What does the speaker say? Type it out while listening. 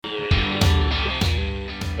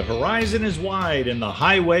The horizon is wide and the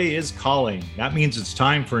highway is calling. That means it's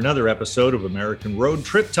time for another episode of American Road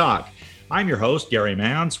Trip Talk. I'm your host, Gary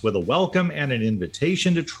Mance, with a welcome and an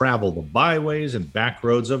invitation to travel the byways and back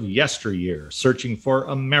roads of yesteryear, searching for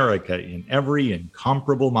America in every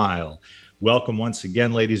incomparable mile. Welcome once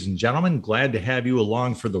again, ladies and gentlemen. Glad to have you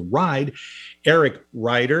along for the ride. Eric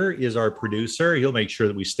Ryder is our producer. He'll make sure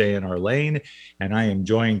that we stay in our lane. And I am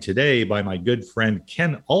joined today by my good friend,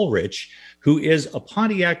 Ken Ulrich, who is a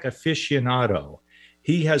Pontiac aficionado.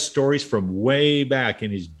 He has stories from way back in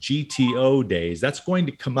his GTO days. That's going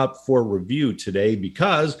to come up for review today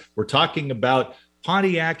because we're talking about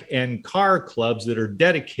Pontiac and car clubs that are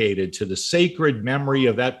dedicated to the sacred memory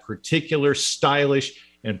of that particular stylish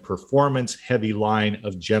and performance-heavy line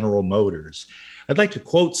of General Motors. I'd like to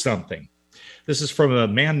quote something. This is from a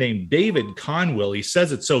man named David Conwill. He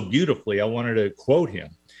says it so beautifully, I wanted to quote him.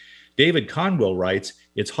 David Conwill writes,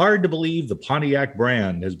 "It's hard to believe the Pontiac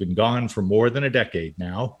brand has been gone for more than a decade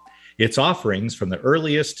now. Its offerings from the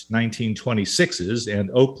earliest 1926s and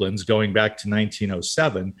Oaklands going back to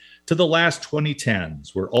 1907 to the last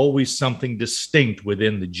 2010s were always something distinct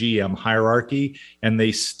within the GM hierarchy, and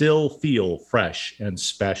they still feel fresh and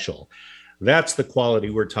special." That's the quality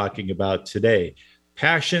we're talking about today.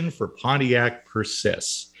 Passion for Pontiac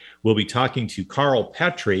persists. We'll be talking to Karl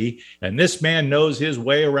Petry, and this man knows his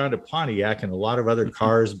way around a Pontiac and a lot of other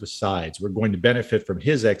cars besides. We're going to benefit from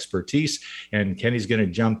his expertise, and Kenny's going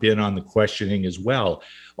to jump in on the questioning as well.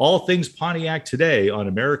 All things Pontiac today on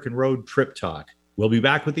American Road Trip Talk. We'll be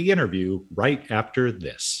back with the interview right after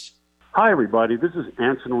this. Hi, everybody. This is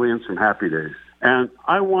Anson Williams from Happy Days, and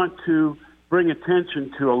I want to bring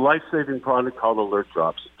attention to a life-saving product called Alert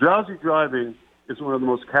Drops. Drowsy driving is one of the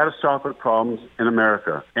most catastrophic problems in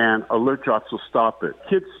America, and Alert Drops will stop it.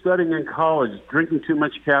 Kids studying in college, drinking too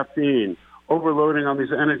much caffeine, overloading on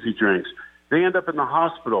these energy drinks, they end up in the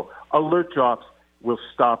hospital. Alert Drops will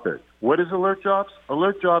stop it. What is Alert Drops?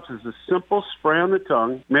 Alert Drops is a simple spray on the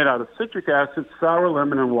tongue made out of citric acid, sour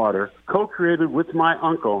lemon, and water, co-created with my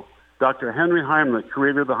uncle, Dr. Henry Heimlich,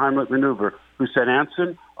 creator of the Heimlich maneuver, who said,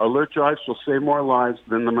 "Anson, Alert Drops will save more lives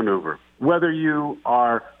than the maneuver." Whether you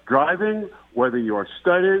are driving, whether you are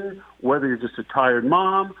studying, whether you're just a tired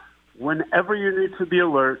mom, whenever you need to be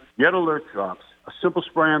alert, get Alert Drops. A simple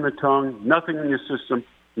spray on the tongue, nothing in your system,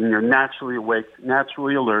 and you're naturally awake,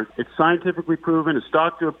 naturally alert. It's scientifically proven. It's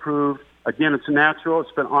doctor approved. Again, it's natural.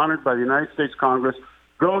 It's been honored by the United States Congress.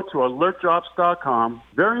 Go to alertdrops.com.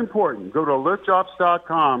 Very important. Go to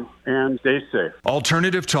alertdrops.com and stay safe.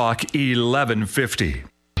 Alternative Talk 1150.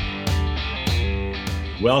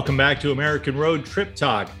 Welcome back to American Road Trip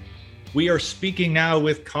Talk. We are speaking now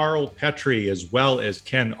with Karl Petry as well as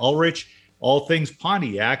Ken Ulrich, all things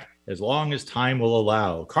Pontiac, as long as time will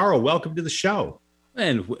allow. Karl, welcome to the show.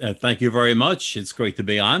 And thank you very much. It's great to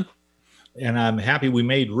be on. And I'm happy we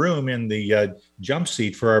made room in the jump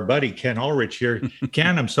seat for our buddy Ken Ulrich here.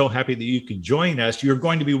 Ken, I'm so happy that you could join us. You're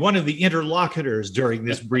going to be one of the interlocutors during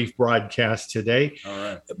this brief broadcast today. All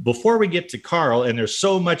right. Before we get to Karl, and there's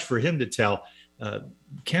so much for him to tell,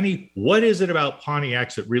 Kenny, what is it about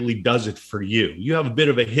Pontiacs that really does it for you? You have a bit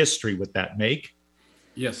of a history with that make.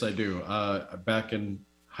 Yes, I do. Back in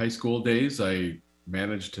high school days, I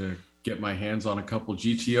managed to get my hands on a couple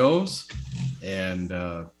GTOs, and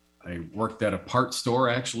I worked at a parts store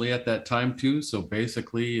actually at that time too. So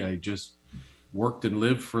basically, I just worked and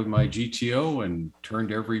lived for my GTO and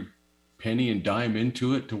turned every penny and dime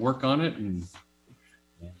into it to work on it, and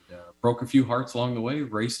broke a few hearts along the way,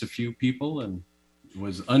 raced a few people, and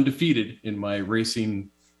was undefeated in my racing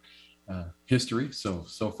history. So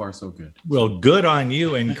far, so good. Well, good on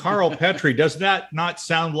you. And Karl Petry, does that not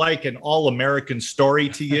sound like an all-American story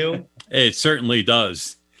to you? It certainly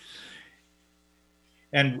does.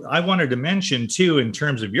 And I wanted to mention, too, in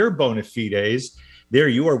terms of your bona fides, there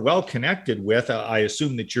you are well connected with, I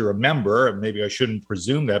assume that you're a member, maybe I shouldn't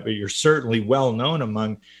presume that, but you're certainly well known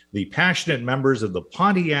among the passionate members of the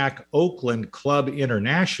Pontiac Oakland Club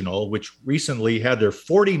International, which recently had their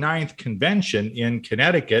 49th convention in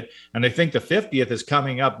Connecticut. And I think the 50th is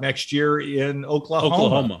coming up next year in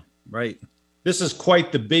Oklahoma. Right. This is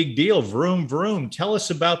quite the big deal. Vroom, vroom. Tell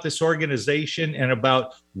us about this organization and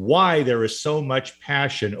about why there is so much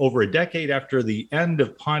passion over a decade after the end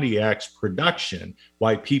of Pontiac's production,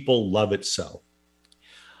 why people love it so.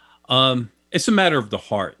 It's a matter of the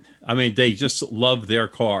heart. I mean, they just love their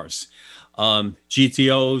cars.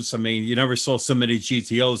 GTOs, I mean, you never saw so many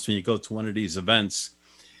GTOs when you go to one of these events.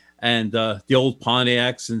 And the old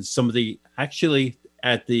Pontiacs and some of the, actually,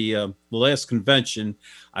 at the last convention,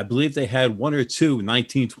 I believe they had one or two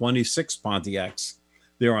 1926 Pontiacs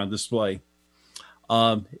there on display.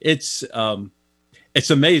 It's It's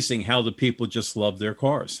amazing how the people just love their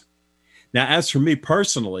cars. Now, as for me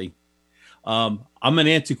personally, I'm an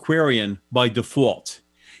antiquarian by default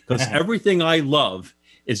because everything I love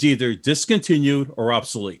is either discontinued or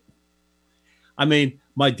obsolete. I mean,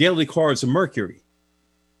 my daily car is a Mercury,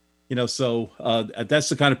 so that's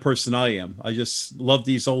the kind of person I am. I just love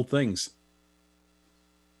these old things.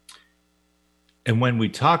 And when we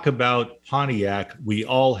talk about Pontiac, we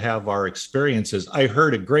all have our experiences. I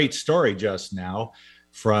heard a great story just now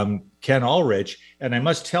from Ken Ulrich, and I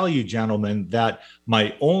must tell you, gentlemen, that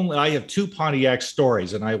I have two Pontiac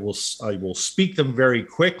stories, and I will speak them very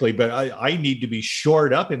quickly, but I need to be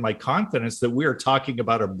shored up in my confidence that we are talking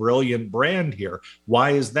about a brilliant brand here. Why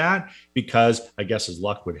is that? Because I guess as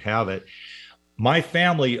luck would have it, my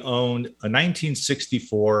family owned a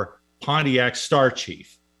 1964 Pontiac Star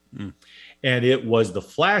Chief. And it was the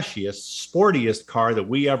flashiest, sportiest car that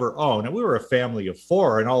we ever owned. And we were a family of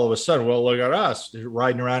four. And all of a sudden, well, look at us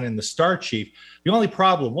riding around in the Star Chief. The only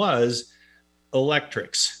problem was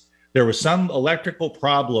electrics. There was some electrical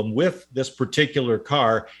problem with this particular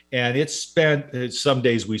car. And some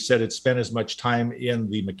days we said it spent as much time in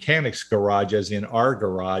the mechanic's garage as in our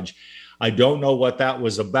garage. I don't know what that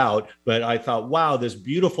was about, but I thought, wow, this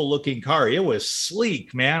beautiful looking car. It was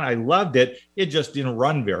sleek, man. I loved it. It just didn't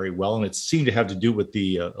run very well, and it seemed to have to do with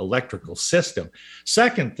the electrical system.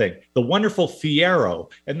 Second thing, the wonderful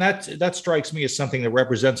Fiero, and that strikes me as something that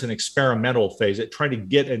represents an experimental phase, at trying to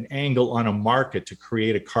get an angle on a market to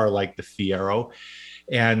create a car like the Fiero.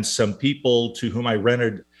 And some people to whom I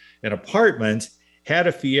rented an apartment had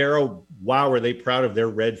a Fiero. Wow, were they proud of their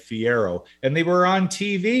red Fiero. And they were on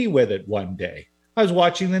TV with it one day. I was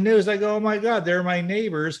watching the news. I go, oh my God, they're my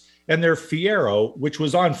neighbors. And their Fiero, which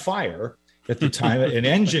was on fire at the time, an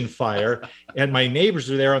engine fire. And my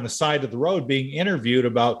neighbors are there on the side of the road being interviewed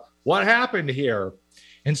about what happened here.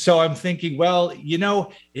 And so I'm thinking, well,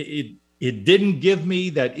 it didn't give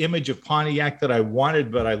me that image of Pontiac that I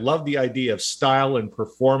wanted, but I love the idea of style and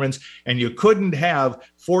performance. And you couldn't have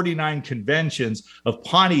 49 conventions of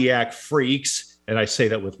Pontiac freaks, and I say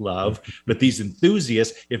that with love, but these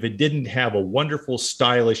enthusiasts, if it didn't have a wonderful,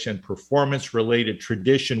 stylish, and performance-related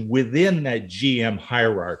tradition within that GM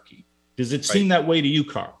hierarchy. Does it seem that way to you,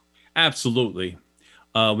 Karl? Absolutely.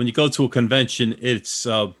 When you go to a convention, it's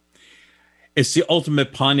the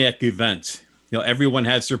ultimate Pontiac event. Everyone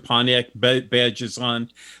has their Pontiac badges on.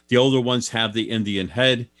 The older ones have the Indian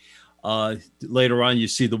head. Later on, you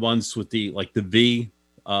see the ones with the V,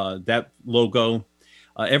 that logo.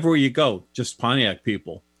 Everywhere you go, just Pontiac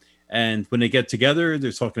people. And when they get together,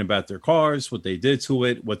 they're talking about their cars, what they did to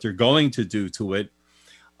it, what they're going to do to it.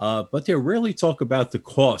 But they rarely talk about the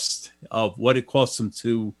cost of what it costs them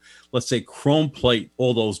to, let's say, chrome plate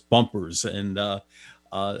all those bumpers and a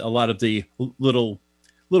lot of the little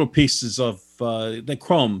pieces of the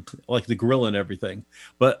chrome, like the grill and everything.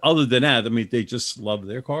 But other than that, I mean, they just love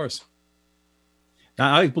their cars.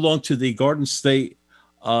 Now, I belong to the Garden State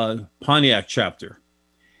Pontiac chapter.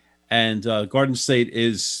 And Garden State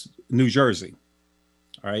is New Jersey.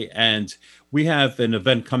 All right. And we have an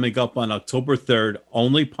event coming up on October 3rd.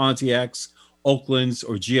 Only Pontiacs, Oaklands,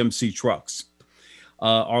 or GMC trucks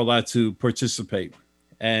are allowed to participate.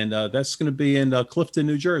 And that's going to be in Clifton,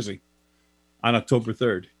 New Jersey on October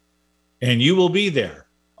 3rd. And you will be there.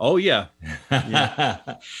 Oh, yeah.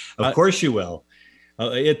 Of course you will.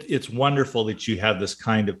 It's wonderful that you have this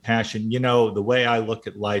kind of passion. The way I look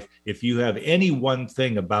at life, if you have any one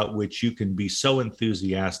thing about which you can be so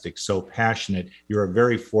enthusiastic, so passionate, you're a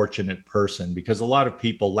very fortunate person, because a lot of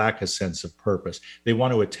people lack a sense of purpose. They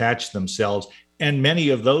want to attach themselves. And many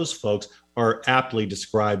of those folks are aptly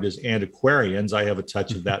described as antiquarians. I have a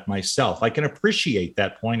touch of that myself. I can appreciate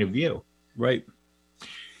that point of view. Right.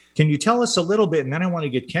 Can you tell us a little bit, and then I want to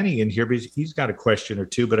get Kenny in here because he's got a question or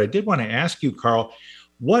two, but I did want to ask you, Karl,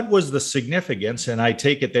 what was the significance? And I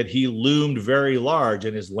take it that he loomed very large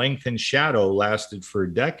and his length and shadow lasted for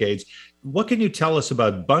decades. What can you tell us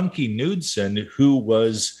about Bunky Knudsen, who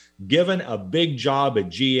was given a big job at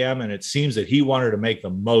GM, and it seems that he wanted to make the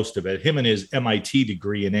most of it, him and his MIT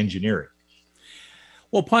degree in engineering?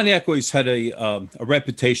 Well, Pontiac always had a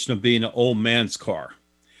reputation of being an old man's car.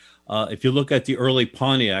 If you look at the early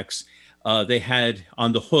Pontiacs, they had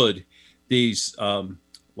on the hood these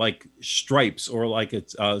like stripes or like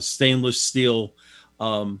it's stainless steel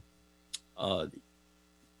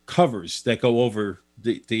covers that go over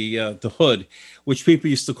the hood, which people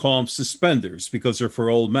used to call them suspenders because they're for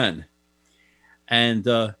old men. And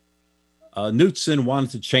Knudsen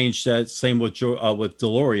wanted to change that, same with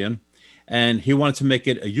DeLorean, and he wanted to make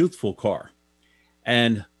it a youthful car.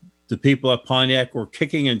 And the people at Pontiac were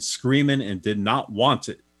kicking and screaming and did not want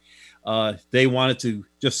it. They wanted to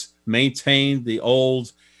just maintain the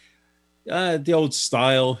old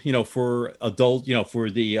style, for adult, for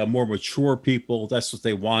the more mature people. That's what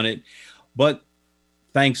they wanted. But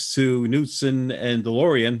thanks to Knudsen and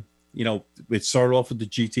DeLorean, it started off with the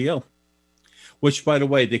GTO, which, by the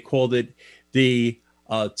way, they called it the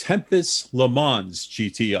Tempest Le Mans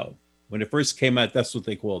GTO. When it first came out, that's what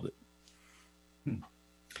they called it.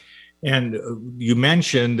 And you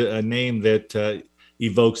mentioned a name that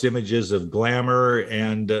evokes images of glamour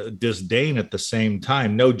and disdain at the same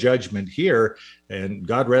time. No judgment here, and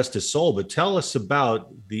God rest his soul. But tell us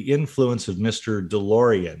about the influence of Mr.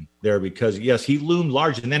 DeLorean there, because yes, he loomed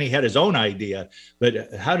large, and then he had his own idea.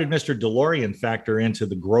 But how did Mr. DeLorean factor into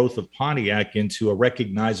the growth of Pontiac into a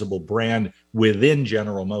recognizable brand within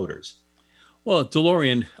General Motors? Well,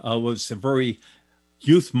 DeLorean was a very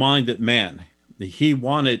youth-minded man. He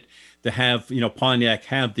wanted to have, Pontiac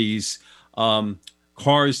have these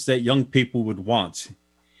cars that young people would want.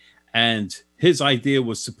 And his idea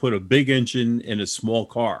was to put a big engine in a small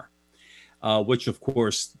car, which, of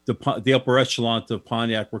course, the upper echelon of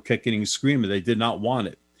Pontiac were kicking and screaming. They did not want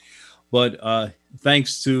it. But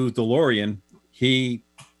thanks to DeLorean, he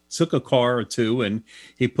took a car or two and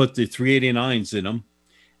he put the 389s in them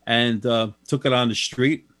and took it on the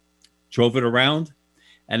street, drove it around,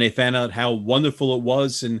 and they found out how wonderful it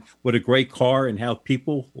was and what a great car and how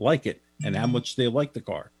people like it and how much they like the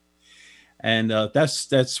car. And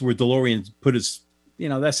that's where DeLorean put his,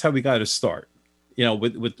 that's how we got to start,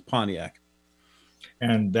 with the Pontiac.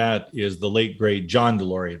 And that is the late, great John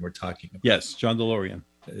DeLorean we're talking about. Yes, John DeLorean.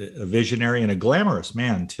 A visionary and a glamorous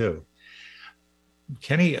man, too.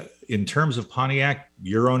 Kenny, in terms of Pontiac,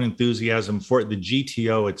 your own enthusiasm for the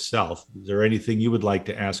GTO itself, is there anything you would like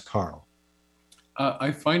to ask Karl?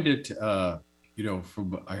 I find it, I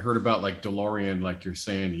heard about like DeLorean, like you're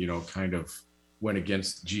saying, kind of went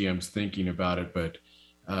against GM's thinking about it. But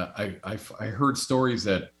I heard stories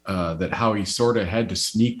that how he sort of had to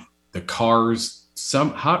sneak the cars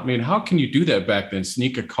somehow. I mean, how can you do that back then?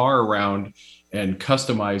 Sneak a car around and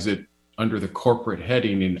customize it under the corporate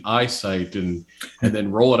heading in eyesight and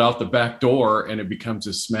then roll it out the back door and it becomes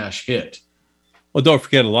a smash hit. Well, don't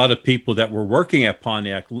forget, a lot of people that were working at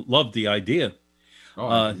Pontiac loved the idea.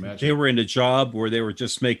 They were in a job where they were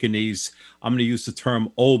just making these, I'm going to use the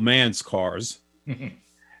term, old man's cars.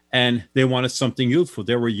 And they wanted something youthful.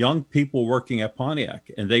 There were young people working at Pontiac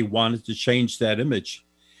and they wanted to change that image.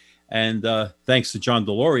 And thanks to John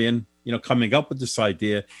DeLorean, coming up with this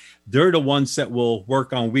idea, they're the ones that will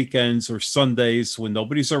work on weekends or Sundays when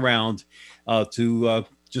nobody's around to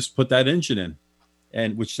just put that engine in,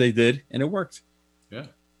 and which they did, and it worked. Yeah.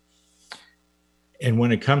 And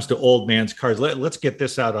when it comes to old man's cars, let's get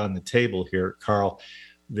this out on the table here, Karl.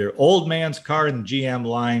 The old man's car in the GM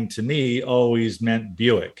line to me always meant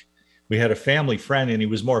Buick. We had a family friend, and he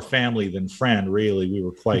was more family than friend, really. We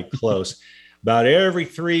were quite close. About every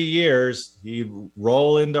 3 years, he'd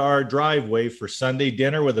roll into our driveway for Sunday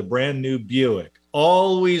dinner with a brand new Buick,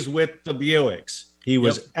 always with the Buicks. He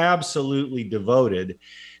was absolutely devoted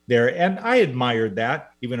there. And I admired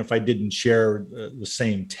that, even if I didn't share the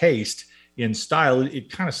same taste in style.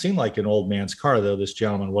 It kind of seemed like an old man's car, though this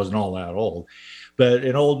gentleman wasn't all that old, but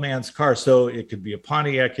an old man's car. So it could be a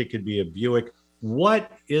Pontiac, it could be a Buick.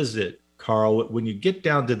 What is it, Karl, when you get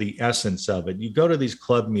down to the essence of it? You go to these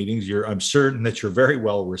club meetings, I'm certain that you're very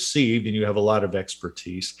well received and you have a lot of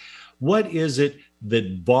expertise. What is it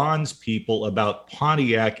that bonds people about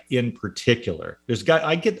Pontiac in particular?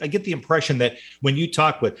 I get the impression that when you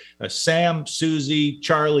talk with Sam, Susie,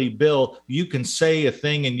 Charlie, Bill, you can say a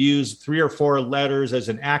thing and use 3 or 4 letters as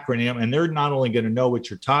an acronym, and they're not only going to know what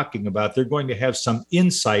you're talking about, they're going to have some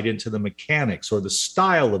insight into the mechanics or the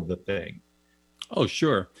style of the thing. Oh,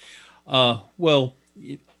 sure. Well,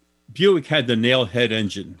 Buick had the nail head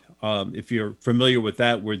engine. If you're familiar with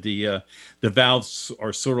that, where the valves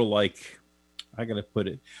are sort of like, I gotta put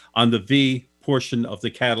it, on the V portion of the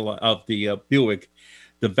Cadillac of the Buick,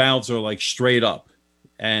 the valves are like straight up,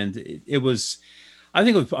 and it was, I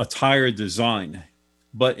think, it was a tired design,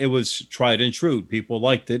 but it was tried and true. People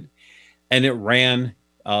liked it, and it ran.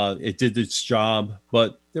 It did its job,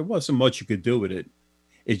 but there wasn't much you could do with it.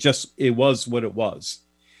 It was what it was.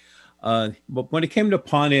 But when it came to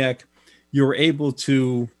Pontiac, you were able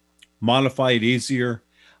to modify it easier,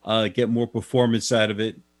 get more performance out of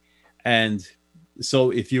it. And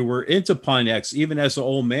so if you were into Pontiacs, even as an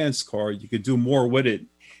old man's car, you could do more with it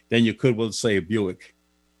than you could with, say, a Buick.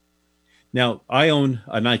 Now, I own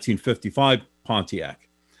a 1955 Pontiac.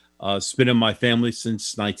 It's been in my family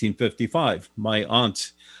since 1955. My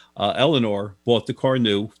aunt, Eleanor, bought the car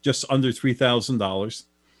new, just under $3,000,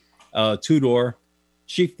 2-door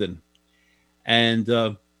Chieftain.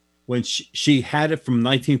 And when she had it from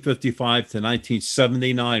 1955 to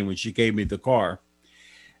 1979 when she gave me the car.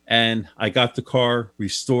 And I got the car,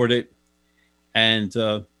 restored it. And,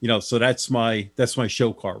 so that's my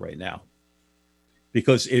show car right now.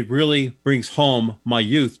 Because it really brings home my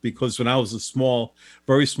youth. Because when I was a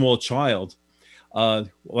very small child,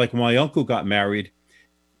 like when my uncle got married,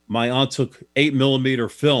 my aunt took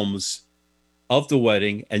 8mm films of the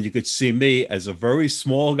wedding, and you could see me as a very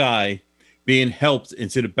small guy being helped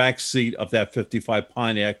into the back seat of that 55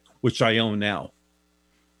 Pontiac, which I own now.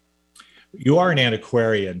 You are an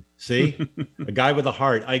antiquarian. See, a guy with a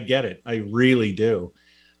heart. I get it. I really do.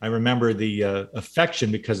 I remember the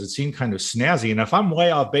affection because it seemed kind of snazzy. And if I'm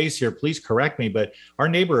way off base here, please correct me. But our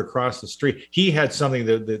neighbor across the street, he had something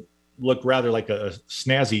that looked rather like a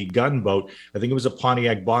snazzy gunboat. I think it was a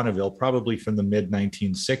Pontiac Bonneville, probably from the mid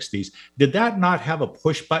 1960s. Did that not have a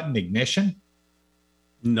push button ignition?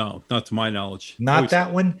 No, not to my knowledge. Not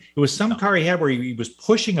that one. It was some car he had where he was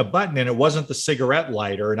pushing a button and it wasn't the cigarette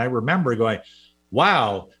lighter. And I remember going,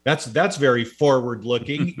 wow, that's very forward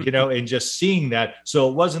looking, and just seeing that. So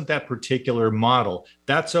it wasn't that particular model.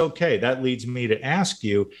 That's okay. That leads me to ask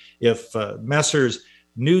you if Messrs.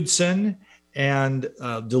 Knudsen and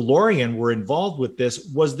DeLorean were involved with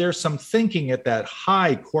this. Was there some thinking at that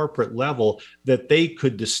high corporate level that they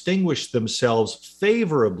could distinguish themselves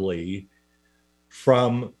favorably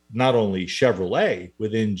from not only Chevrolet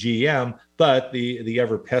within GM, but the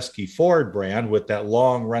ever pesky Ford brand with that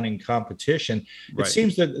long running competition? Right. It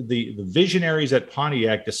seems that the visionaries at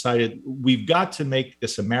Pontiac decided we've got to make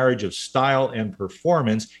this a marriage of style and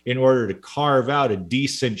performance in order to carve out a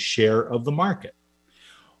decent share of the market.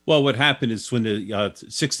 Well, what happened is when the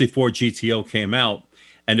 64 GTO came out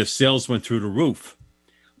and the sales went through the roof,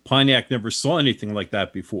 Pontiac never saw anything like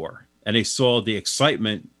that before. And they saw the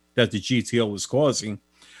excitement that the GTO was causing.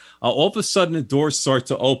 All of a sudden, the doors start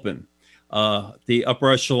to open. The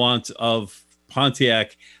upper echelons of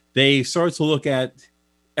Pontiac, they start to look at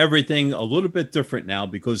everything a little bit different now,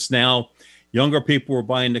 because now younger people were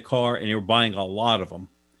buying the car and they were buying a lot of them.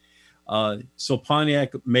 So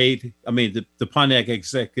Pontiac the Pontiac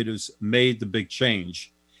executives made the big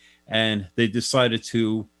change, and they decided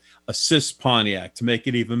to assist Pontiac to make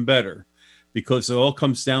it even better, because it all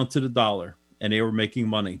comes down to the dollar, and they were making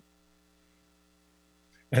money.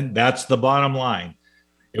 And that's the bottom line.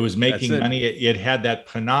 It was making money. It had that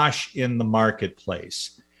panache in the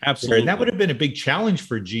marketplace. Absolutely. And that would have been a big challenge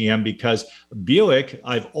for GM, because Buick,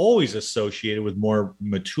 I've always associated with more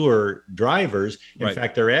mature drivers. In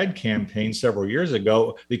fact, their ad campaign several years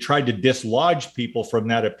ago, they tried to dislodge people from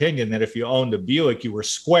that opinion that if you owned a Buick, you were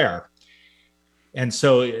square. And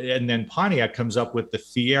then Pontiac comes up with the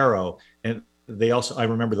Fiero, and they also, I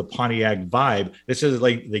remember the Pontiac Vibe. This is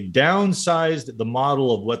like they downsized the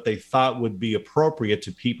model of what they thought would be appropriate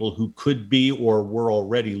to people who could be or were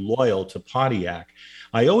already loyal to Pontiac.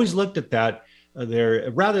 I always looked at that there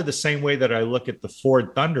rather the same way that I look at the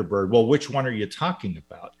Ford Thunderbird. Well, which one are you talking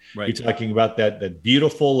about? Right. You're talking about that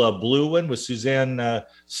beautiful blue one with Suzanne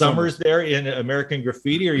Summers there in American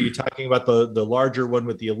Graffiti, or are you talking about the larger one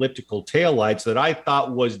with the elliptical taillights that I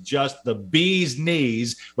thought was just the bee's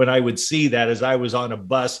knees when I would see that as I was on a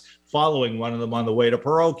bus following one of them on the way to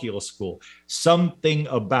parochial school? Something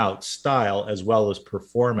about style as well as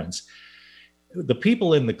performance. The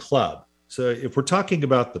people in the club. So if we're talking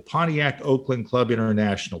about the Pontiac Oakland Club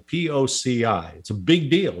International, POCI, it's a big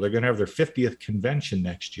deal. They're going to have their 50th convention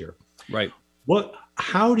next year. Right.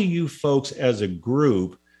 How do you folks as a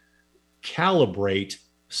group calibrate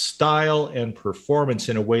style and performance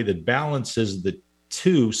in a way that balances the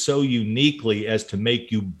two so uniquely as to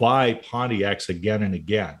make you buy Pontiacs again and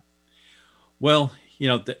again? Well,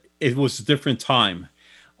 it was a different time.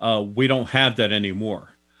 We don't have that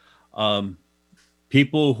anymore.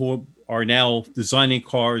 People who are now designing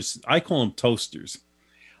cars, I call them toasters,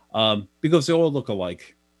 because they all look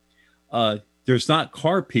alike. There's not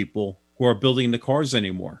car people who are building the cars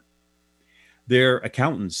anymore. They're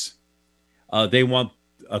accountants. They want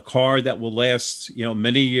a car that will last,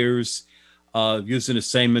 many years, using the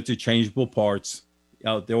same interchangeable parts.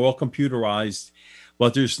 They're all computerized,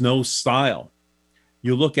 but there's no style.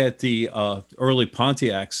 You look at the early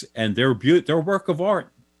Pontiacs, and they're a work of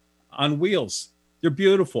art on wheels. They're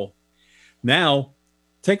beautiful. Now,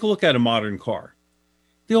 take a look at a modern car.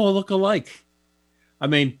 They all look alike. I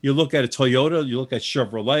mean, you look at a Toyota, you look at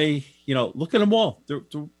Chevrolet, look at them all. They're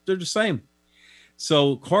the same.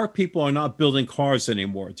 So car people are not building cars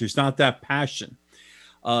anymore. There's not that passion.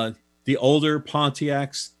 The older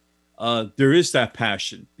Pontiacs, there is that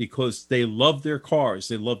passion because they love their cars.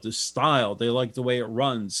 They love the style. They like the way it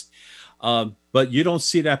runs. But you don't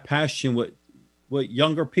see that passion with with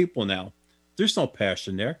younger people now. There's no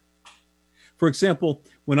passion there. For example,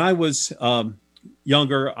 when I was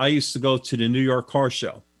younger, I used to go to the New York Car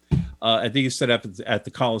Show. I think you said at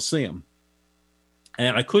the Coliseum.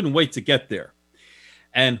 And I couldn't wait to get there.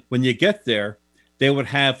 And when you get there, they would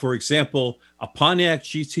have, for example, a Pontiac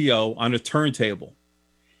GTO on a turntable.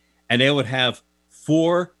 And they would have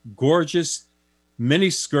 4 gorgeous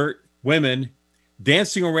miniskirt women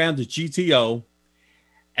dancing around the GTO.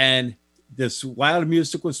 And this loud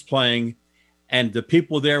music was playing. And the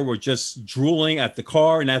people there were just drooling at the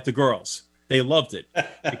car and at the girls. They loved it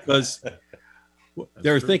because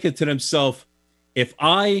they were thinking to themselves, if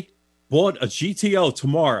I bought a GTO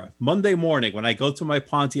tomorrow, Monday morning, when I go to my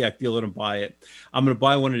Pontiac dealer and buy it, I'm going to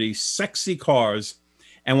buy one of these sexy cars.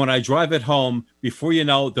 And when I drive it home, before you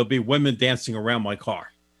know, there'll be women dancing around my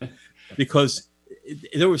car because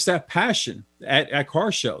there was that passion at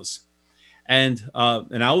car shows. And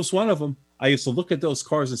I was one of them. I used to look at those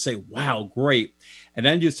cars and say, wow, great. And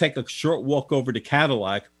then you take a short walk over to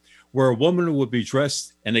Cadillac where a woman would be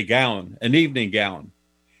dressed in a gown, an evening gown.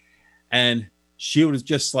 And she would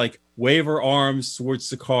just like wave her arms towards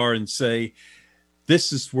the car and say,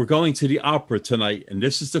 we're going to the opera tonight. And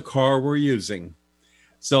this is the car we're using.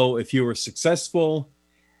 So if you were successful,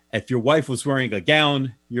 if your wife was wearing a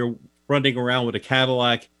gown, you're running around with a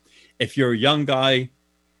Cadillac. If you're a young guy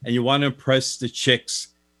and you want to impress the chicks,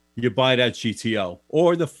 you buy that GTO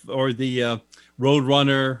or the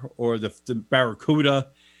Roadrunner or the Barracuda.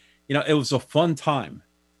 You know, it was a fun time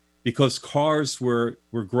because cars were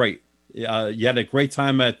great. You had a great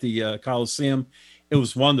time at the Coliseum. It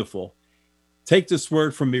was wonderful. Take this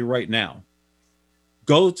word from me right now.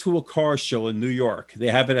 Go to a car show in New York. They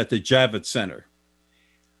have it at the Javits Center.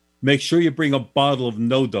 Make sure you bring a bottle of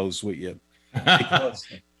No-Dos with you because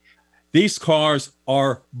these cars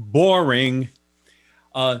are boring.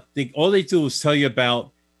 All they do is tell you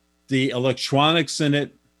about the electronics in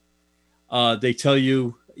it. They tell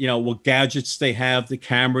you, what gadgets they have, the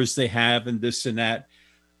cameras they have, and this and that.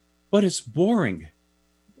 But it's boring.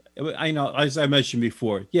 I know, as I mentioned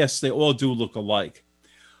before, yes, they all do look alike.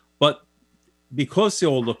 But because they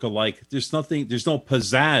all look alike, there's no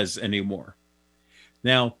pizzazz anymore.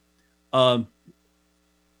 Now, I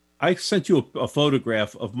sent you a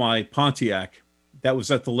photograph of my Pontiac that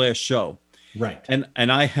was at the last show. Right.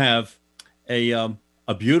 And I have a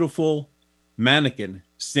beautiful mannequin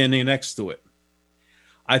standing next to it.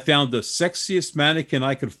 I found the sexiest mannequin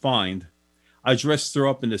I could find. I dressed her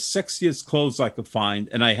up in the sexiest clothes I could find,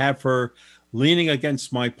 and I have her leaning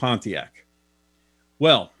against my Pontiac.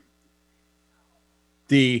 Well,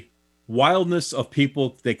 the wildness of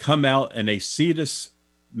people, they come out and they see this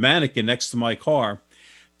mannequin next to my car.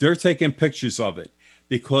 They're taking pictures of it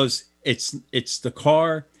because it's the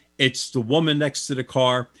car, it's the woman next to the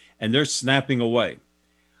car, and they're snapping away.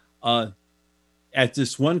 At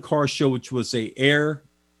this one car show, which was a air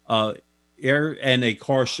and a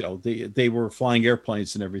car show, they were flying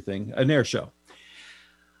airplanes and everything, an air show.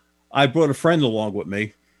 I brought a friend along with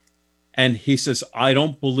me, and he says, I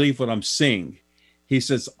don't believe what I'm seeing. He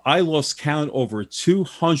says, I lost count over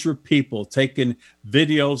 200 people taking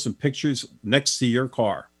videos and pictures next to your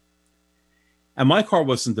car. And my car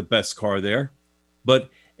wasn't the best car there, but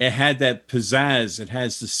it had that pizzazz. It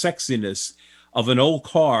has the sexiness of an old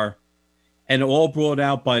car, and all brought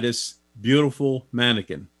out by this beautiful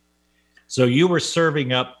mannequin. So you were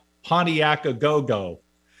serving up Pontiac a go-go.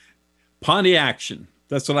 Pontiaction.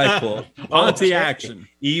 That's what I call it. Pontiaction.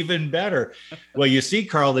 Even better. Well, you see,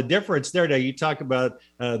 Karl, the difference there. Now you talk about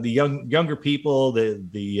the younger people,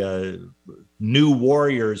 the new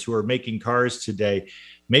warriors who are making cars today.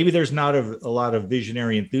 Maybe there's not a lot of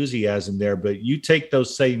visionary enthusiasm there, but you take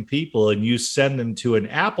those same people and you send them to an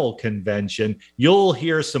Apple convention, you'll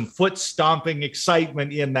hear some foot stomping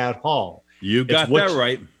excitement in that hall. You got that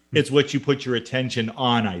right. It's what you put your attention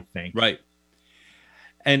on, I think. Right.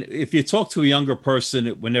 And if you talk to a younger person,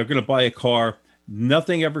 when they're going to buy a car,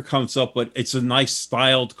 nothing ever comes up, but it's a nice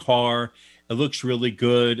styled car. It looks really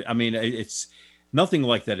good. I mean, it's nothing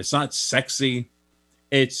like that. It's not sexy.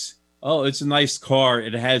 It's a nice car.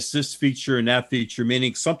 It has this feature and that feature,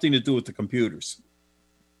 meaning something to do with the computers.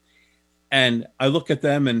 And I look at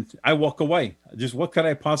them and I walk away. Just what could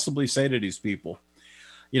I possibly say to these people?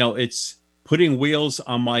 It's putting wheels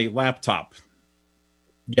on my laptop.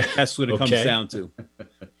 Yeah, that's what it comes down to.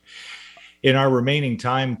 In our remaining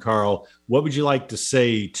time, Karl, what would you like to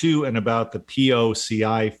say to and about the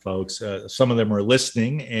POCI folks? Some of them are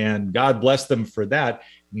listening, and God bless them for that.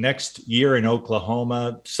 Next year in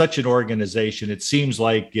Oklahoma, such an organization, it seems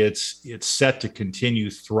like it's set to continue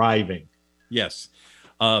thriving. Yes.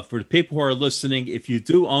 For the people who are listening, if you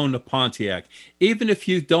do own a Pontiac, even if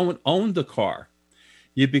you don't own the car,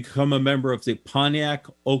 you become a member of the Pontiac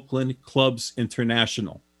Oakland Clubs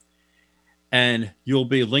International. And you'll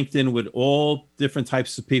be linked in with all different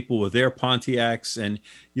types of people with their Pontiacs, and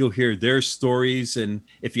you'll hear their stories. And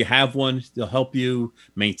if you have one, they'll help you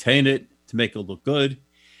maintain it to make it look good.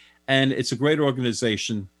 And it's a great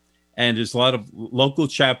organization, and there's a lot of local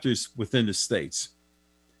chapters within the states.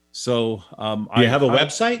 So do you have a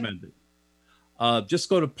website? Just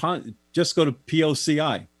go to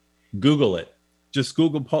POCI. Google it. Just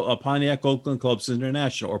Google Pontiac Oakland Clubs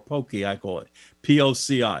International, or POCI, I call it,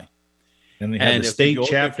 POCI. And they have the state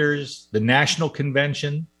chapters, the national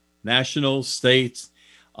convention. National, state,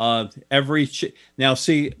 now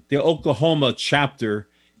see, the Oklahoma chapter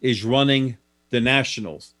is running the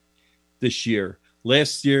nationals this year.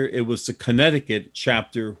 Last year, it was the Connecticut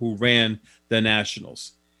chapter who ran the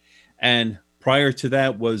nationals. And prior to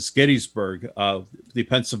that was Gettysburg. The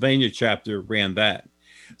Pennsylvania chapter ran that.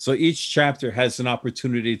 So each chapter has an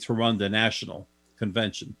opportunity to run the national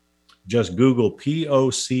convention. Just Google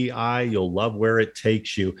POCI. You'll love where it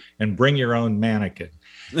takes you, and bring your own mannequin.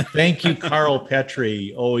 Thank you, Karl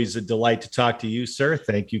Petry. Always a delight to talk to you, sir.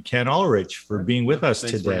 Thank you, Ken Ulrich, for being with us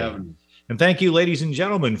Thanks today. For having me. And thank you, ladies and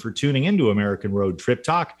gentlemen, for tuning into American Road Trip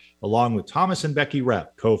Talk, along with Thomas and Becky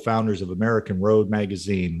Repp, co-founders of American Road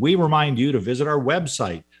Magazine. We remind you to visit our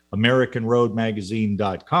website,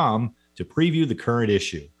 AmericanRoadMagazine.com, to preview the current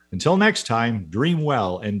issue. Until next time, dream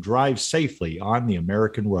well and drive safely on the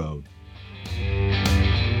American road.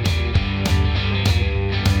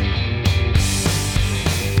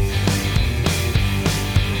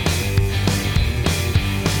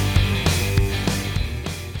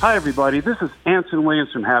 Hi, everybody. This is Anson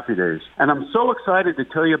Williams from Happy Days, and I'm so excited to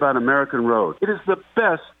tell you about American Road. It is the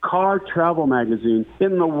best car travel magazine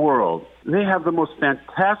in the world. They have the most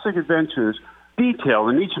fantastic adventures detailed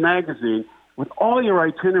in each magazine with all your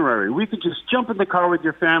itinerary. We could just jump in the car with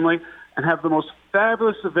your family and have the most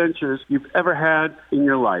fabulous adventures you've ever had in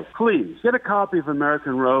your life. Please get a copy of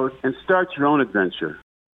American Road and start your own adventure.